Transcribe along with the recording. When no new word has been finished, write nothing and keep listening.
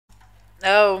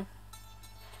Oh,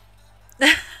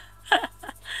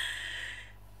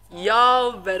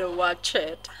 y'all better watch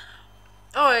it.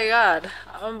 Oh my god,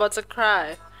 I'm about to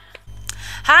cry.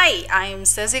 Hi, I'm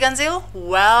Ceci Ganzil.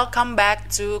 Welcome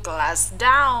back to Class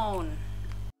Down.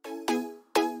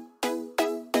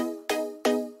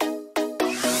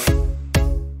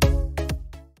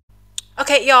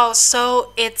 Okay, y'all,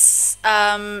 so it's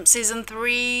season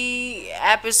 3,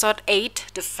 episode 8,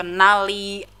 the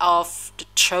finale of The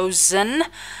Chosen.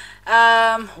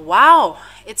 Wow,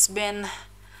 it's been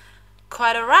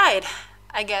quite a ride,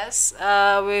 I guess.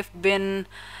 We've been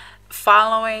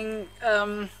following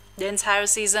the entire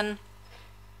season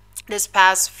this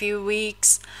past few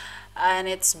weeks, and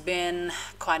it's been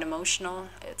quite emotional.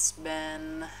 It's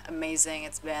been amazing.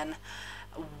 It's been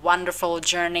a wonderful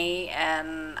journey,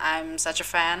 and I'm such a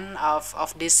fan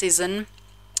of this season.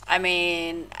 I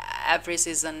mean, every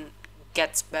season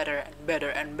gets better and better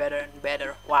and better and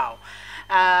better. Wow.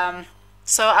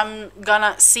 So I'm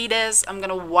gonna see this, I'm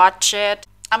gonna watch it.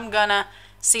 I'm gonna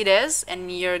see this, and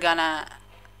you're gonna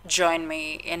join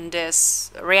me in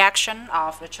this reaction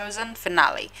of the Chosen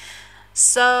finale.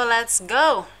 So let's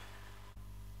go.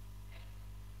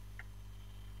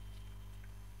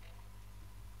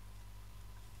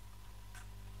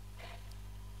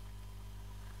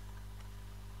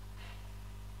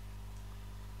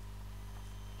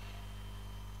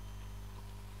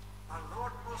 Our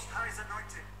Lord Most High's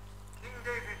anointed, King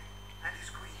David and his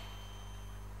queen.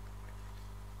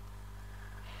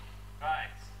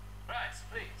 Right, right,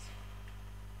 please.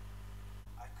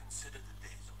 I consider the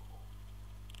days of old,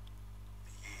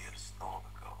 the years long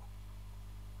ago.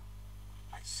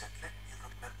 I said, let me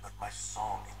remember my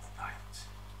song in the night.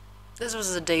 This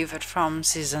was a David from My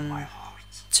season heart,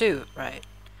 2, right?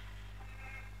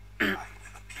 I will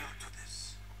appeal to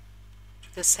this,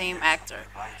 The same ears of actor.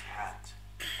 the right hand of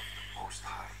the Most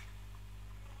High.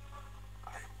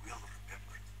 I will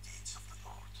remember the deeds of the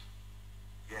Lord.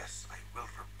 Yes, I will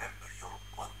remember your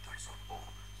wonders of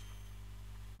old.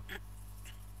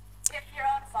 If your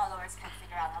own followers can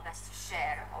figure out how best to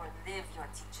share or live your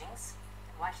teachings,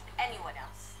 then why should anyone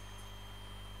else?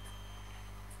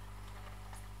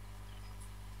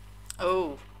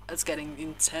 Oh, it's getting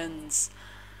intense.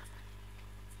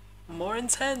 More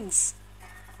intense.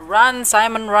 Run,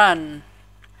 Simon, run.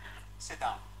 Sit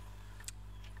down.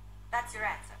 That's your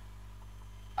answer.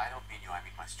 I don't mean you, I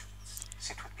mean my students.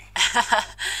 Sit with me.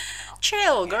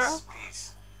 Chill, girl. Yes,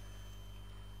 please.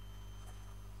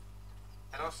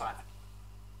 Hello, Simon.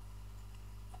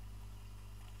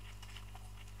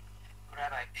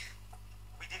 Rabbi,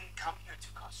 we didn't come here to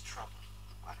cause trouble.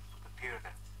 But it would appear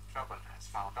that trouble has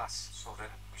found us, so then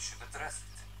we should address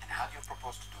it. And how do you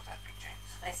propose to do that, Big James?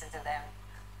 Listen to them.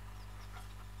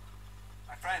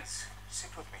 My friends,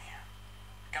 sit with me.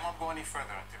 We cannot go any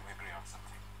further until we agree on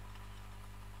something.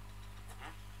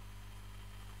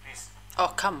 Please.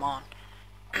 Oh, come on.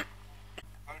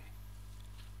 Ernie,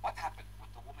 what happened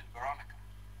with the woman Veronica?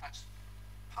 Touched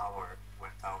power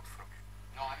went out from you.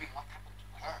 No, I mean, what happened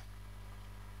to her?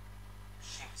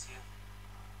 She was healed.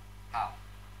 How?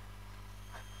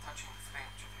 By touching the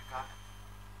flames. Have you got it?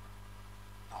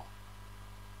 No.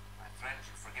 My friends,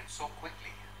 you forget so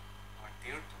quickly. You are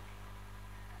dear to me.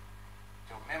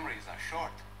 Your memories are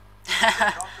short.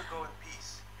 Doctor, go in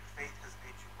peace. Your faith has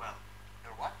made you well.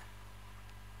 Your what?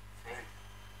 Faith.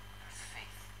 Your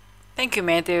faith. Thank you,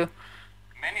 Matthew.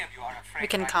 Many of you are afraid. We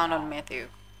can right count now. on Matthew.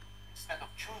 Instead of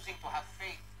choosing to have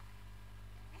faith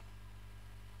in me.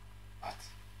 But,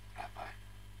 Rabbi,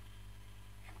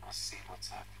 you must see what's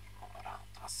happening all around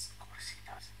us. Of course he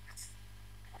does.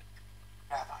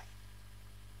 Rabbi,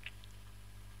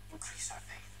 increase our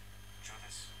faith.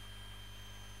 Judas,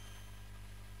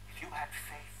 if you had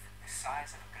faith the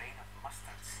size of a grain of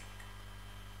mustard seed,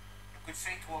 you could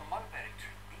say to a mulberry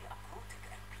tree, be uprooted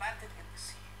and planted in the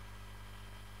sea,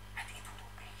 and it would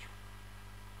obey you.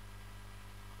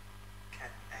 Can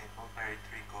a mulberry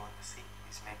tree go in the sea?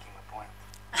 He's making a point.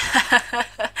 If you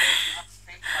have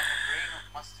faith like a grain of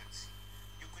mustard seed,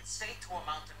 you could say to a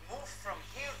mountain, move from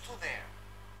here to there.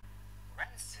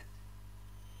 Rancid.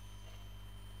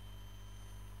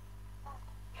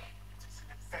 It's an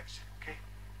infection, okay?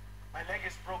 My leg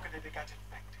is broken and it got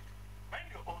infected.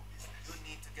 Mind your own business. You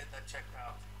need to get that checked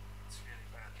out. It's really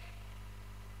bad.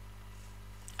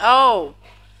 Oh.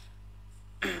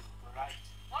 Right.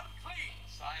 Unclean.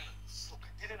 Silence. Look,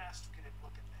 I didn't ask to get a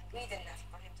broken leg. We didn't ask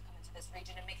for him to come into this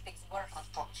region and make things worse. I'll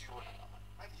talk to you in a moment.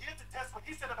 I'm here to test what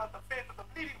he said about the faith of the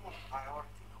bleeding woman.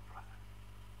 Priority, no brother.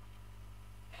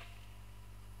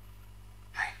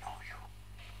 I know you.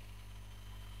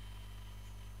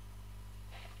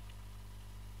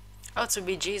 Oh, to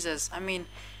be Jesus. I mean,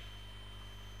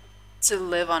 to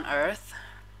live on Earth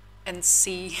and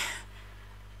see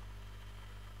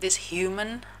this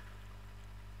human.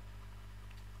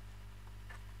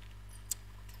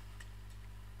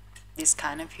 This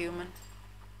kind of human.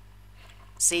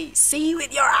 See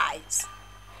with your eyes.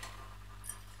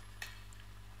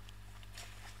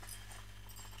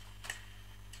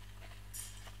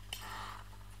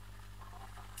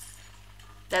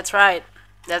 That's right.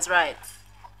 That's right.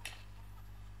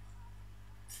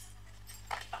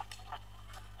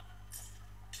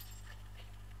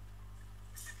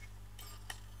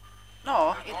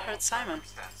 No, it hurt Simon.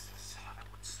 Circumstances, I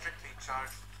would strictly charge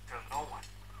to tell no one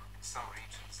in some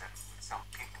regions and with some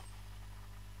people.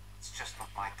 It's just not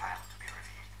my time to be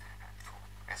revealed and to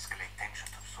escalate tension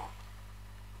too soon.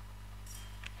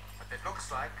 But it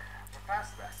looks like we're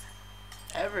past that.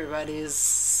 Everybody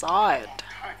saw it.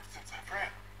 Time since I've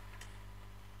read.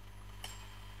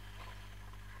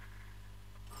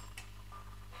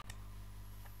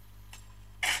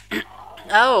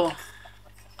 Oh.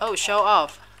 Oh, show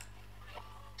off.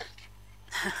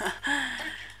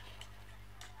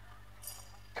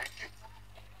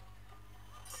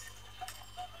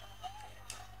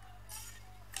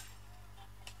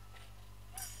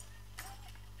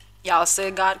 Y'all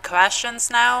still got questions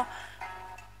now?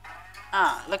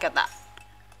 Ah, look at that.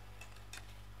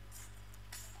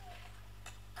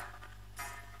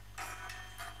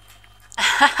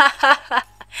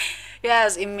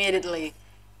 Yes, immediately.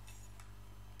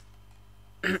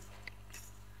 Glad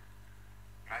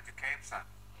you came, son.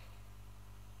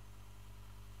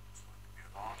 It's going to be a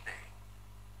long day.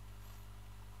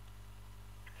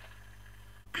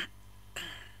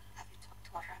 Have you talked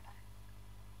to our rabbi?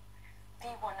 The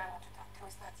one I want to talk to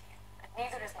is not here, and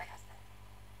neither is my husband.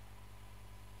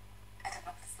 I don't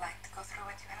know what it's like to go through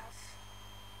what you have,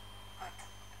 but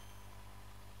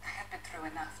I have been through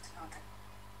enough to know that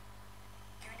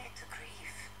you need to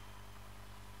grieve.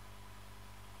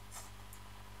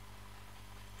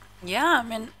 Yeah, I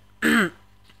mean,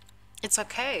 it's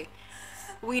okay.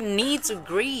 We need to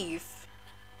grieve.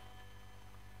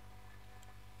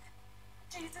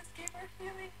 Jesus gave her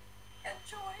healing and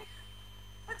joy,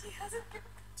 but he hasn't given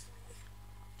it to me.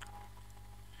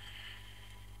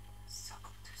 So go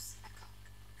to synagogue.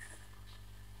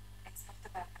 It's not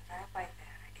about the rabbi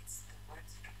there, it's the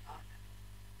words from God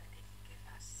that he can give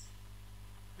us.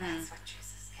 That's what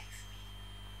Jesus gave me.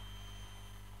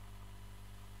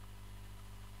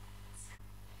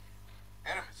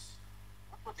 Aramis,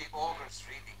 what would the augur's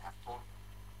reading have told you?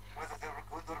 Whether they were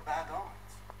good or bad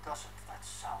omens? Doesn't that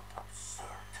sound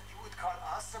absurd? You would call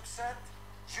us absurd?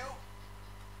 You?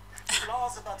 The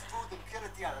laws about food and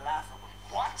purity are laughable.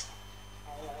 What?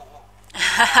 Oh.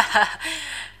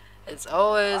 It's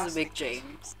always Big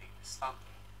James.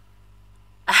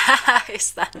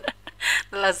 Is that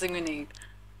the last thing we need?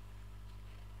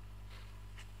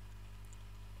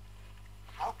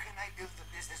 How can I build the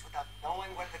business without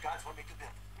knowing where the gods want me to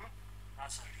build?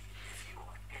 Nazarene, if you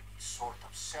are any sort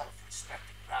of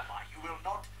self-respecting rabbi, you will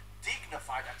not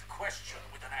dignify that question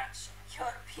with an answer. Your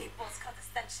people's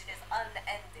condescension is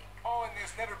unending. Oh, and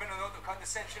there's never been a note of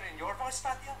condescension in your voice,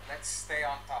 Fatya? Let's stay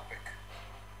on topic.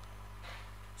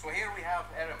 So here we have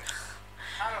Aramis,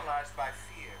 paralyzed by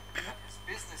fear that his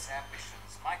business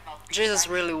ambitions might not be Jesus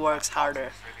really sanctioned works by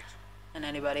harder God's religion. than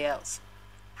anybody else.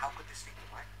 How could this lead to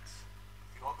violence?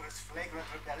 The augur's flagrant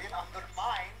rebellion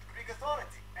undermined Greek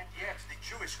authority. And yet the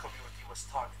Jewish community was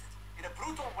targeted in a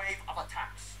brutal wave of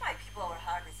attacks. My people were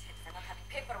hardest hit for not having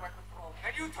paperwork with Rome.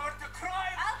 And you turned to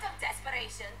crime! Out of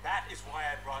desperation. That is why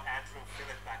I brought Andrew and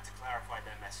Philip back to clarify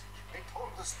their message. They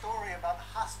told the story about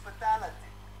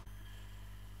hospitality.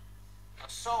 A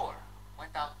sower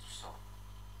went out to sow.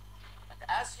 And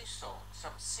as he sowed,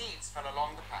 some seeds fell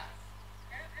along the path.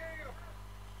 Can't hear you.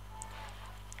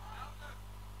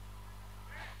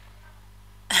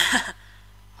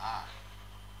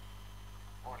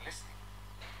 More listening.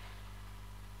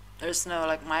 There's no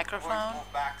like We're going to microphone.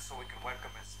 move back so we can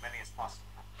welcome as many as possible.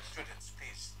 Students,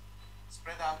 please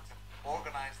spread out and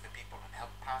organize the people and help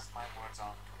pass my words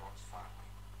on to those far away.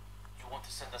 You want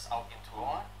to send us out into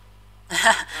war?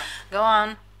 Go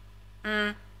on.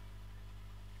 Mm.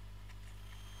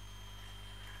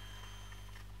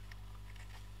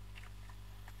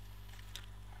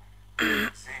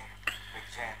 See, Big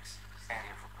James, stand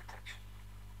here for protection.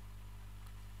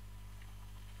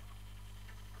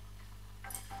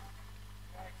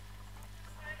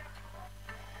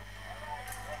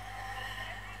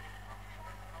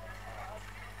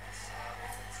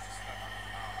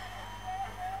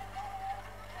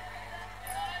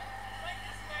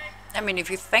 I mean,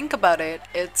 if you think about it,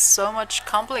 it's so much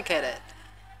complicated.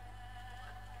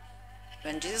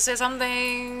 When Jesus says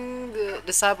something, the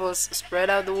disciples spread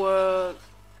out the word,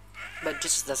 but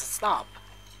Jesus doesn't stop.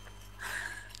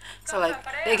 So like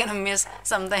they're gonna miss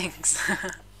some things. The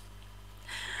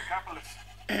capitalist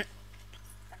That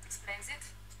explains it.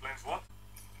 explains what?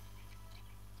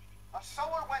 A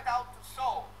sower went out to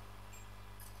sow,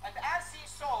 and as he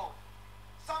sowed,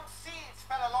 some seeds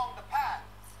fell along the path.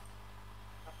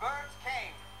 The birds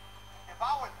came and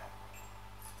devoured them.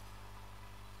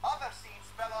 Other seeds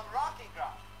fell on rocky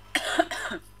ground,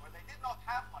 where they did not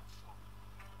have much soil.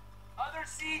 Other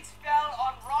seeds fell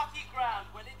on rocky ground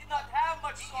where they did not have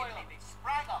much soil. Immediately they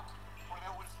sprang up, where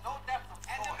there was no depth of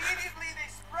And soil. immediately they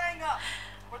sprang up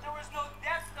where there was no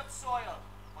depth of soil.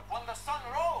 But when the sun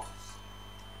rose,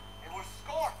 they were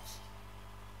scorched.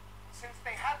 Since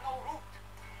they had no root,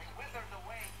 they withered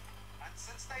away. And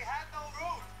since they had no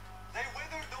root, they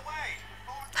withered away. The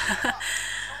thorns came up,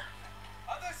 choked them.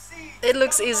 Other seeds It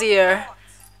looks fell among easier.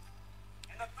 thorns,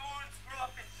 and the thorns grew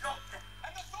up and choked them.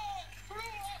 And the thorns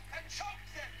grew up and choked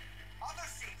them. Other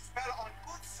seeds fell on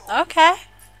good soil, Okay.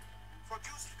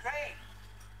 produced grain.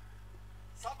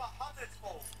 Some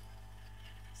 100-fold,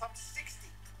 some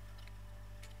 60,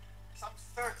 some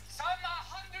 30. Some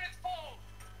 100-fold,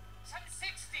 some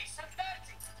 60, some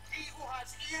 30. He who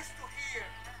has ears to hear,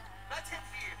 let him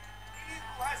hear. He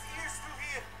who has ears to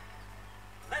hear,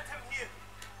 let him hear.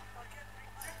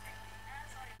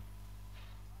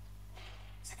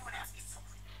 Is anyone asking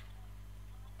something?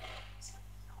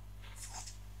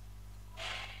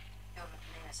 Your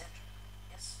name is Andrew.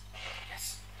 Yes.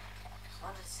 Yes.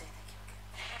 What did it say that you get?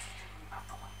 Not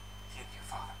the one. Here, dear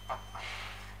Father, but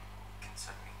can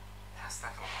certainly pass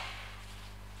that along.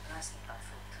 I'm asking about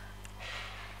food.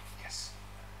 Yes.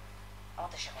 I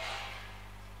want the show.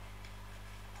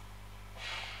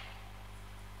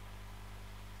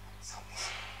 Some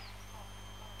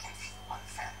can feed one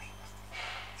family of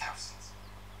thousands.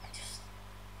 I just.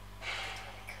 It's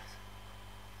really good.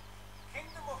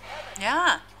 Kingdom of heaven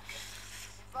Yeah.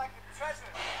 is like a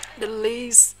treasure. The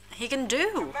least he can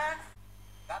do. Man,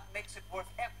 that makes it worth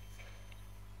everything.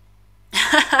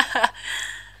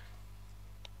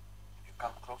 You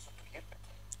come closer to hear it.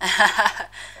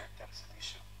 That's an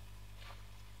issue.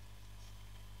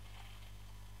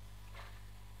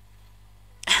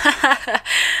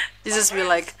 Jesus be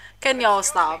like, can y'all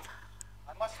stop?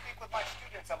 I must speak with my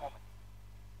students a moment.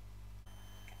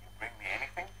 Can you bring me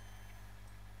anything?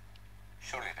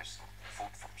 Surely there's food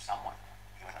from someone,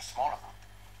 even a small amount.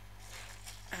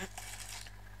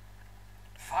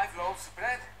 5 loaves of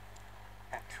bread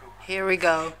and 2. Here we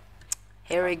go.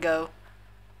 Here we go.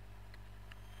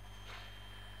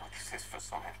 What is this for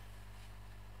so many?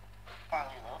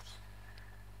 Barley loaves.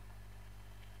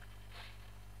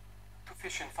 2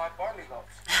 fish and 5 barley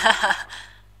loaves. Clarify.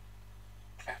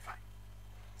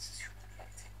 This is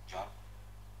humiliating. John.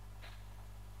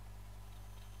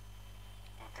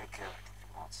 He'll take care of it if he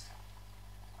wants to.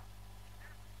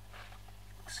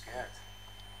 You look scared.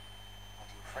 What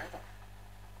are you afraid of?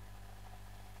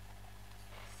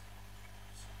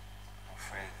 I'm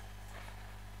afraid.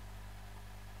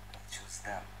 I'll choose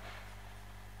them.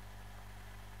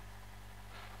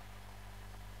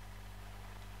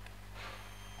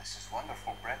 This is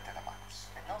wonderful bread, Telemachus.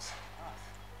 It knows enough.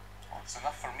 Well, it's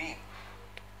enough for me.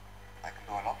 I can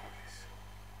do a lot with this.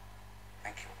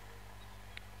 Thank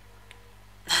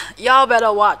you. Y'all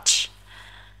better watch.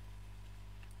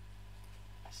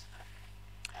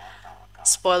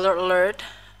 Spoiler alert.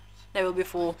 They will be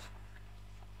full.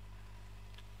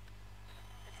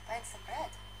 Find some bread.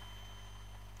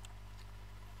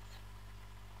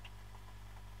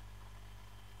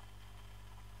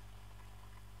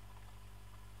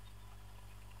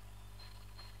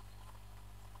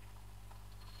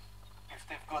 If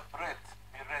they've got bread,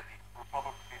 be ready. We'll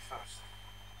probably be first.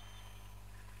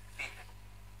 Eat it.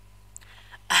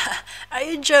 Are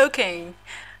you joking?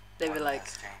 They be What like,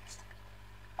 has changed?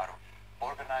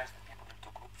 Organize the people into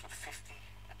groups of 50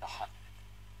 and 100.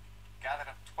 Gather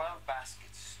up 12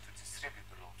 baskets to distribute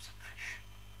the loaves and fish.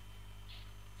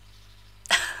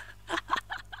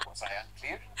 Was I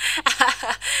unclear?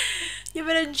 you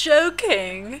better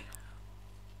joking.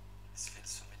 This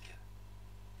feels familiar.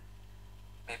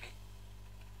 Maybe.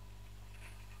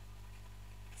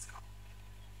 Let's go.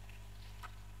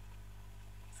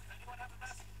 Does anyone have a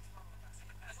basket?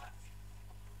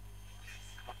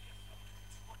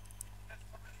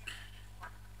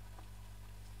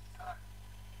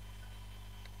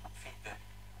 Feed them.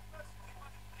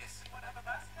 Yes. Anyone have a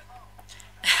basket?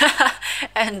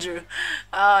 Andrew.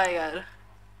 Oh my god. The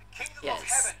kingdom of Yes.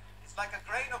 heaven is like a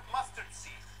grain of mustard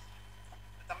seed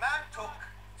that the man took,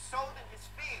 sowed in his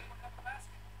field.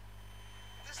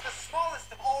 It is the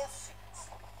smallest of all seeds,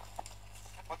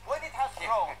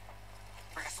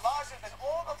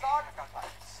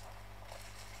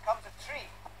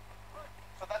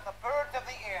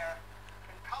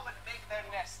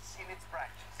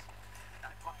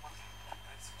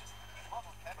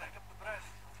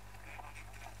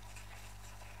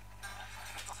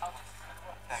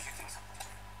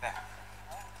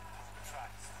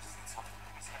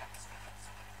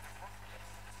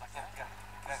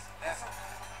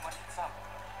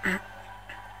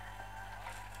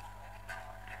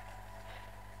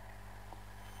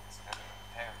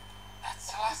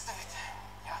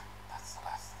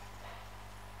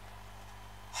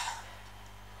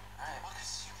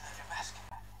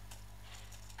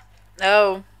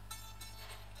 Oh,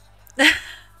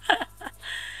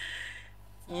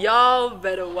 y'all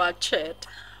better watch it.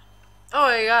 Oh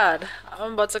my god,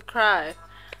 I'm about to cry.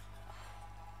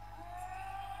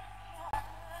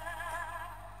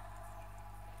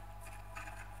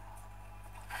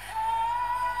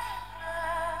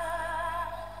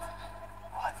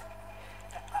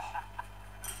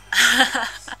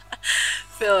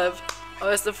 Philip, oh,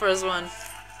 it's the first one.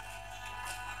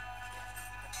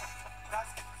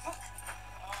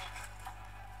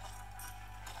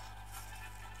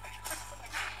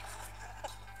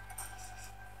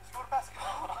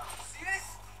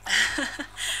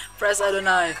 Press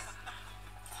Adonai.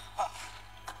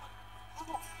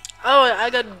 Oh, I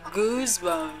got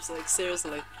goosebumps. Like,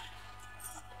 seriously.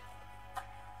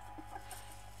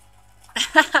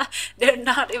 They're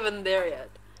not even there yet.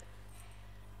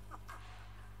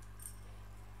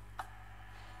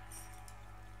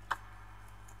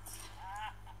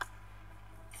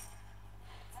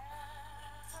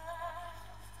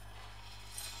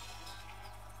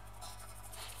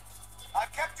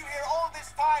 I've kept you here all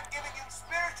this time giving you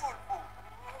spiritual food.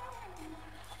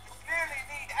 You clearly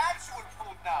need actual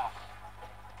food now.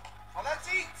 So let's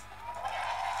eat.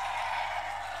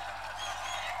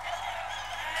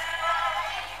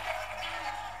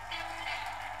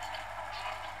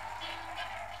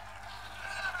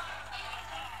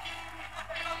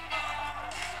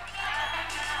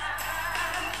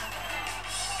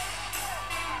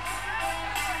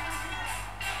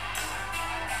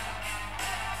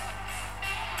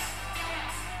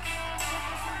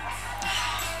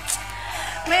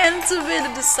 Man, to be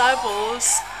the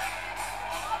disciples,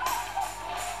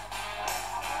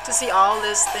 to see all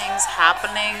these things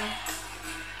happening.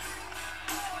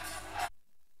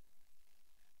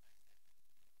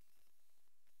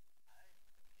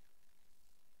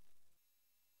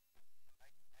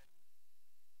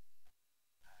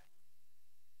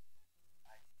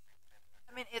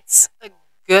 I mean, it's a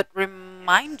good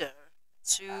reminder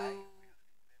to,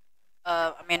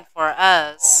 I mean, for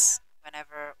us,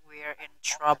 whenever we're in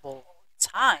trouble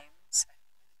times,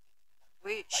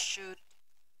 we should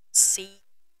see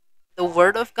the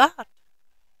Word of God.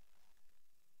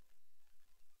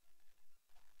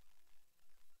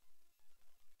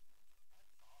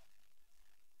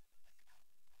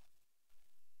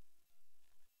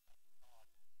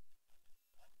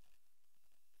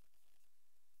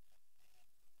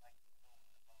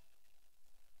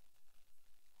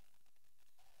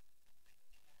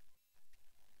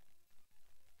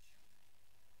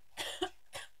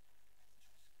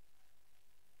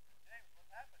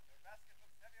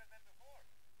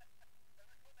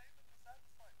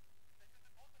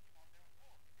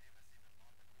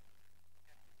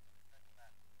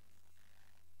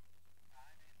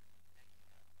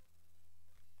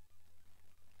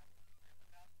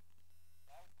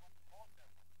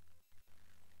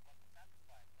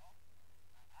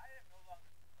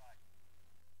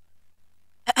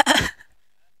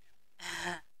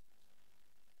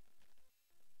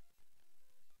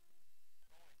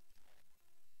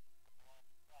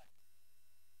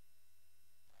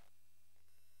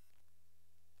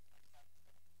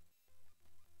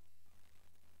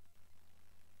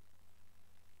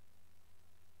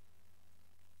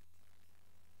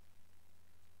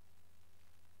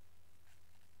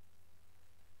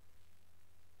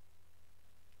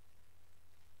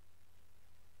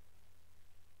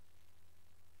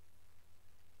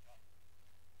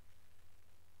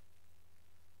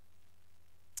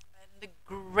 And the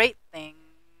great thing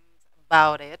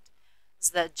about it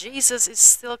is that Jesus is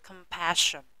still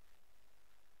compassion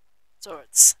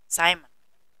towards Simon.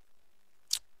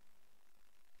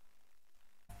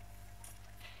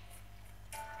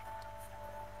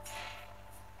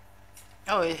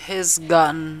 Oh, he's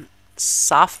gotten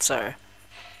softer.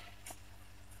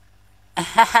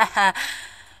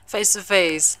 Face to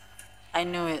face. I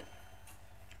knew it.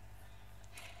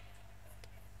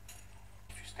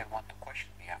 If you still want to question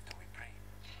me after we pray.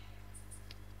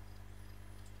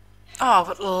 Oh, I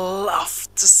would love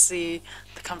to see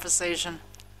the conversation.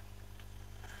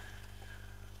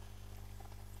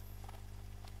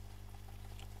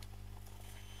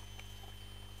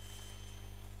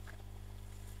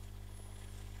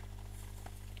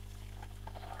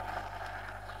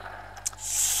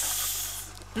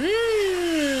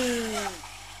 Mmm.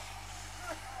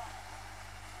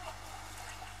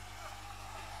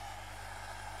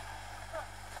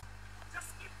 Just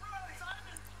keep running.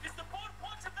 Simon, it's the fourth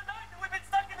watch of the night and we've been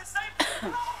stuck in the same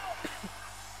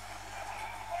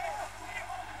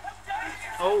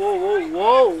Oh, whoa, whoa,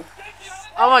 whoa.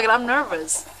 Oh my god, I'm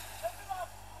nervous. We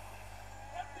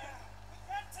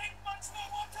can't take much more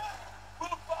water.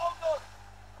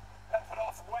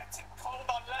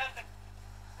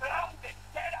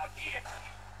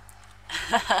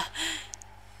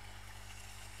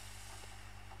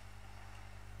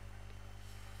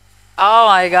 Oh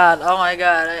my god, oh my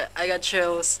god, I got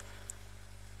chills.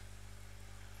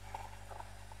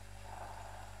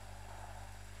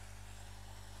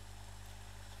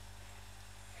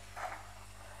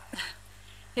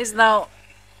 He's now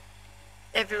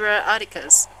everywhere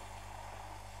Atticus.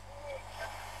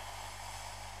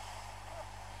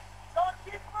 John,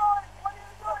 keep running! What are you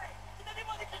doing? Did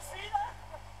anybody can see that?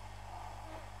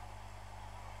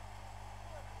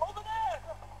 Over there!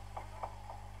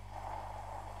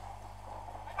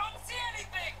 I don't see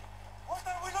anything! What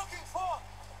are we looking for?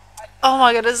 Oh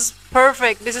my god, this is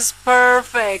perfect. This is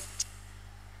perfect.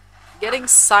 Getting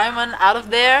Simon out of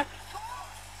there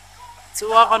to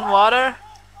walk on water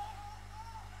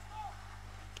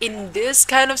in this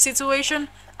kind of situation?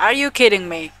 Are you kidding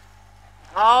me?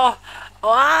 Oh, oh,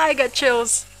 I got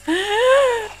chills.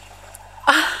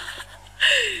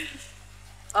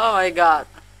 Oh my god.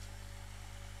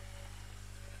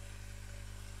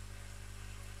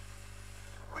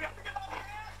 We have to get out of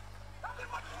here!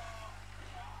 Everybody!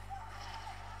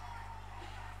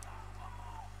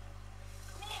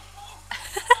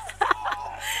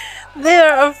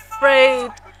 They're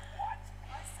afraid. I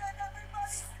said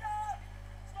everybody stop!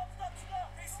 Stop, stop, stop!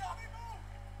 Hey, stop! Hey, move!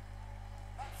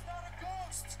 That's not a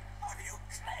ghost! Are you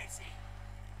crazy?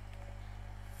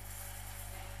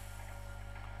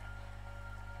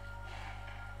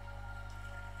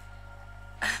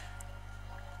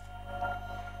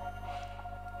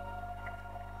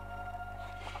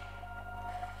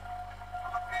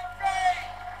 Don't be afraid!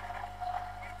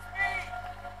 It's me!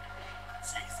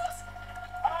 Jesus!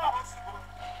 Oh,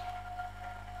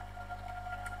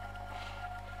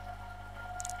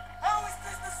 how is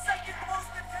this the second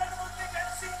most incredible thing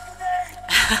I've seen today?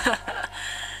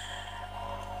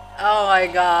 Oh my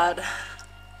god.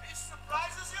 This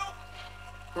surprises you?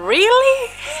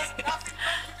 Really? There's nothing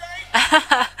but today?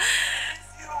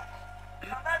 It's you.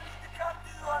 I'm happy to come to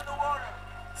you on the water.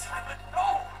 Simon,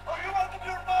 no! Are you out of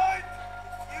your mind?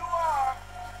 If you are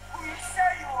who you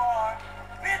say you are,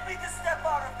 bid me to step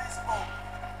out of this boat.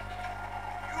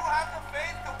 You have the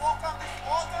faith to walk on this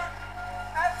water?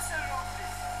 Absolutely.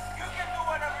 You can do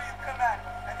whatever you command.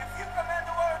 And if you command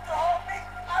the water to hold me,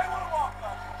 I will walk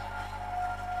on it.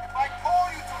 If I call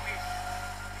you to me,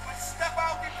 you will step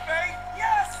out in faith?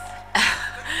 Yes!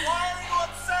 Then why are you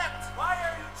upset? Why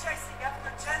are you chasing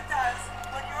after Gentiles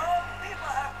when your own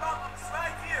people have problems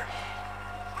right here?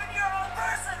 When your own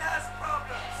person has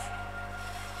problems?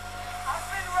 I've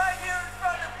been right here in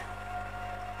front of you,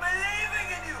 believing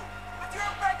in you, but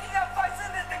you're breaking up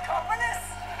fighting at the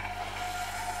communists?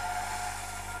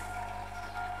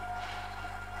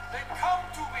 Then come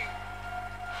to me.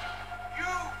 You,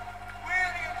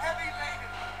 weary and heavy laden.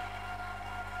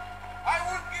 I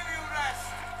will give you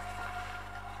rest.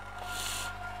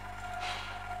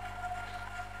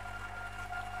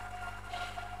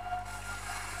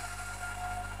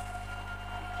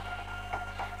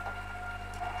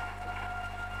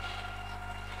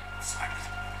 Simon,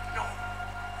 no.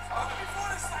 Before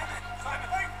this, Simon. Simon,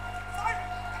 wait. Simon.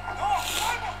 No,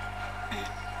 Simon.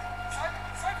 Simon,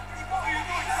 Simon, what are you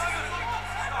doing, Simon?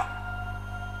 Simon.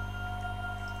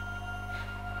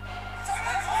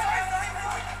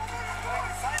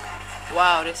 Simon.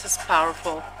 Wow, this is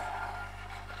powerful.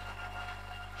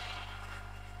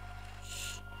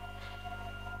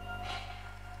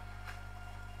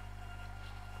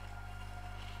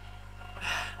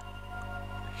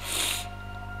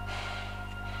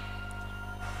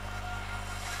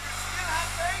 Still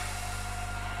have faith?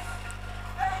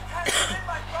 Faith hasn't been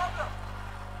my problem.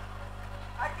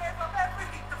 I gave up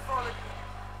everything to follow you.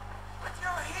 But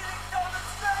you're healing total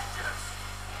strangers.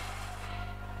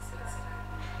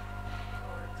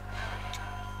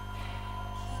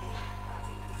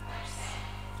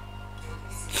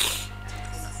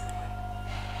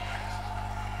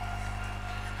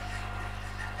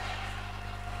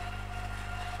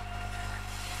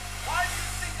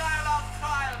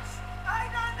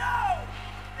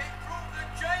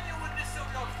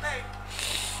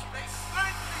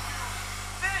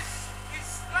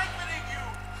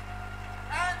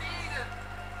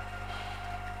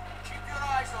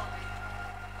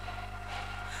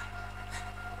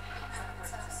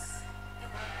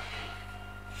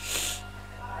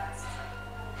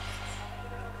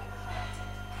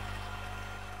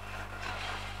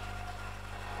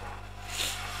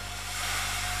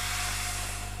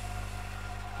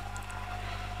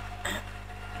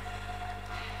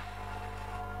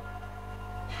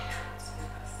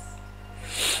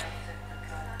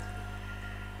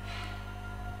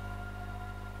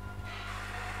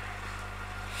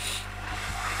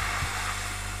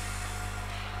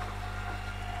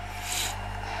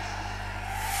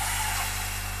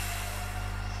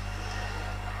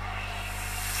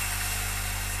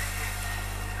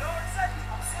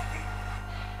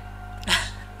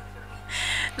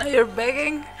 You're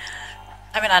begging?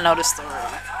 I mean, I know the story,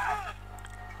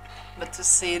 but to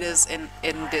see this in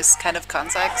this kind of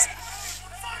context.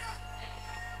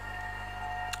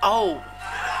 Oh,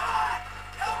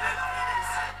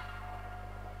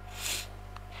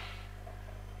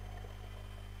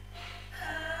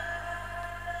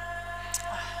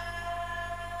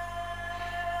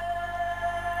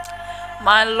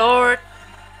 my lord.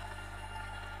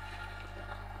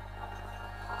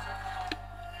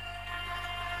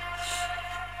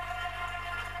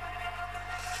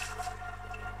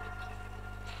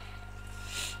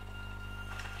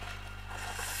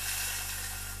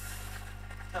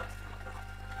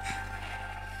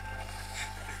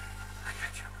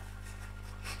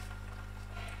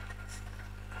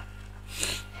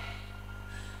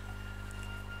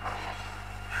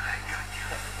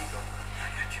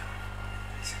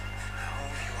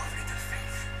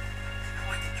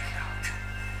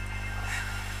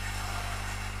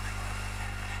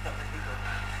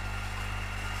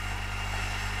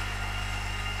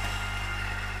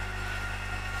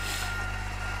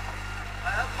 I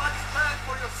have much planned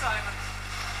for you, Simon.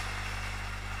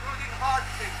 Including hard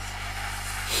things.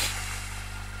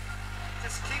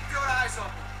 Just keep your eyes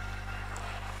open.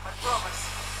 I promise.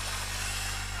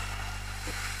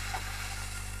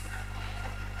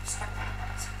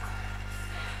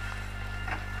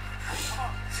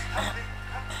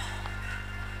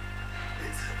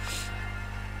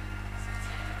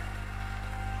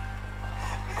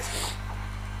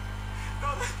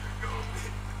 Don't let me go.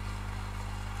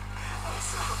 I'm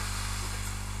sorry.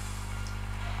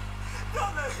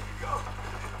 Don't let me go.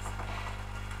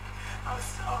 I'm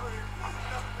sorry.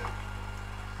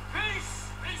 Peace!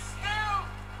 Be still!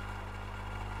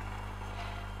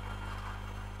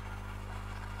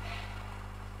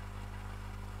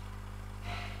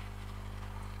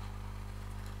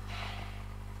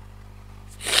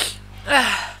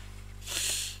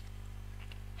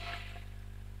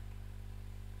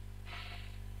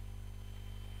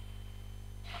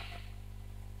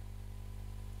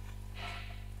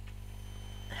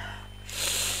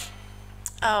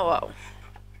 Oh wow.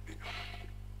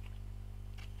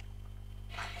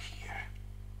 I'm here.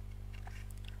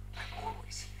 I'm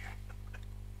always here.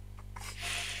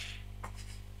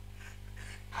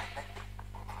 I met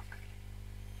people hungry.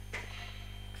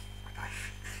 But I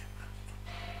feel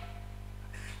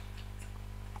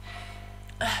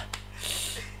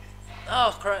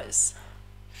Oh Christ.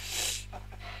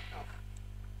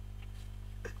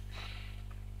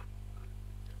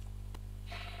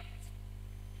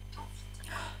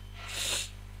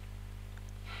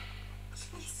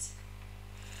 Please.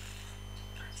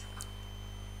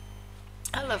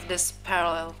 I love this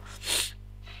parallel.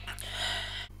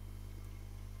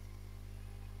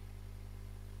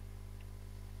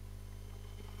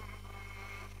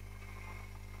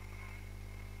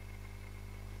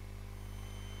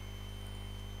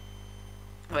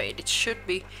 Wait, it should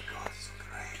be God's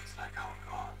great like our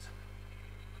God.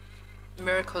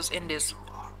 miracles in this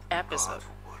episode. God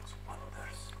who works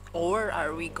wonders. Or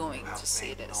are we going to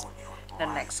see this the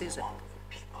next season? Among the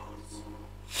peoples.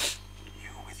 You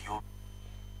with your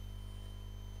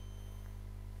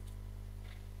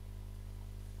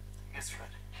Yes, Fred.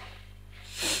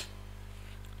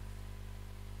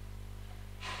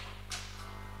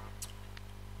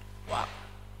 Wow.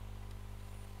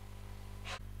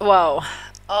 Wow.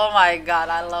 Oh my god,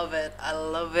 I love it. I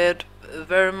love it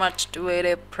very much the way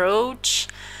they approach.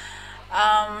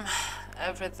 Um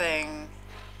everything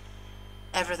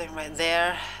everything right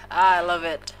there. I love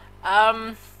it.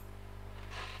 I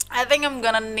think I'm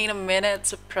gonna need a minute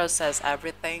to process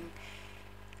everything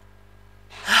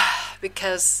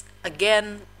because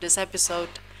again, this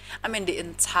episode, I mean the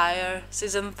entire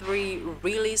season 3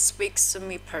 really speaks to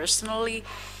me personally.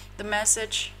 The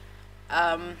message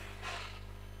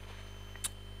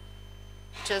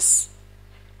just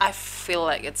I feel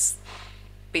like it's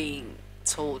being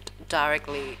told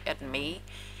directly at me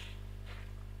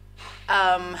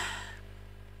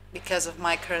because of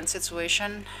my current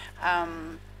situation,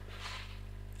 and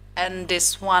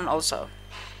this one also.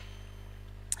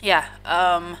 Yeah.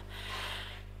 Oh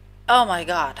my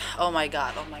god. Oh my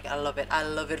god. Oh my god. I love it. I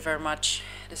love it very much.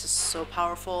 This is so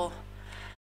powerful.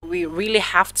 We really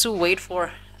have to wait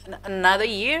for another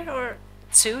year or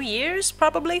 2 years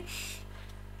probably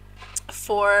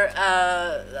for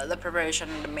the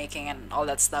preparation, the making, and all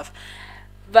that stuff.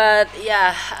 But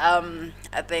yeah,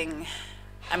 I think,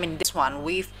 I mean, this one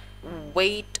we've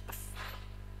wait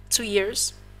 2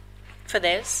 years for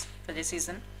this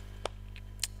season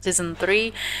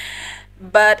 3,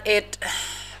 but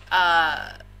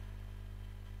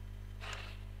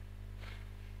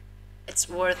it's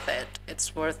worth it.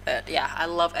 It's worth it. Yeah, I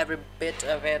love every bit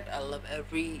of it. I love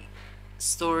every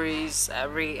stories,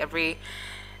 every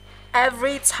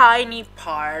tiny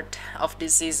part of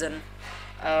this season.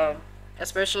 Um,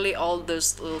 Especially all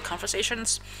those little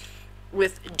conversations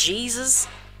with Jesus,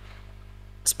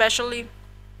 especially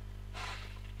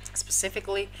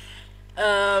specifically.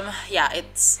 Yeah,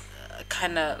 it's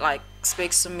kind of like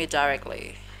speaks to me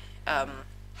directly. Um,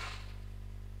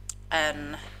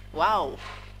 and wow,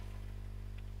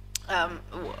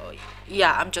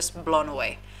 yeah, I'm just blown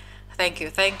away. Thank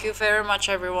you very much,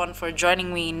 everyone, for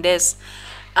joining me in this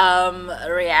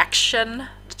reaction.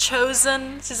 The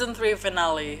Chosen season 3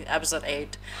 finale, episode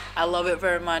 8. I love it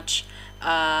very much.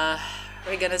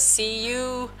 We're gonna see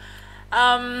you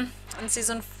in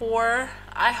season 4.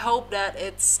 I hope that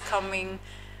it's coming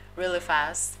really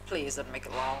fast. Please don't make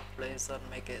it long. Please don't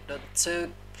make it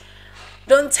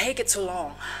don't take it too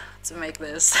long to make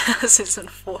this season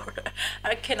 4.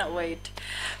 I cannot wait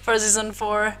for season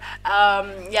 4.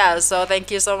 Yeah, so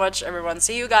thank you so much, everyone.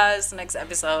 See you guys next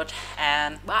episode,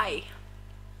 and bye.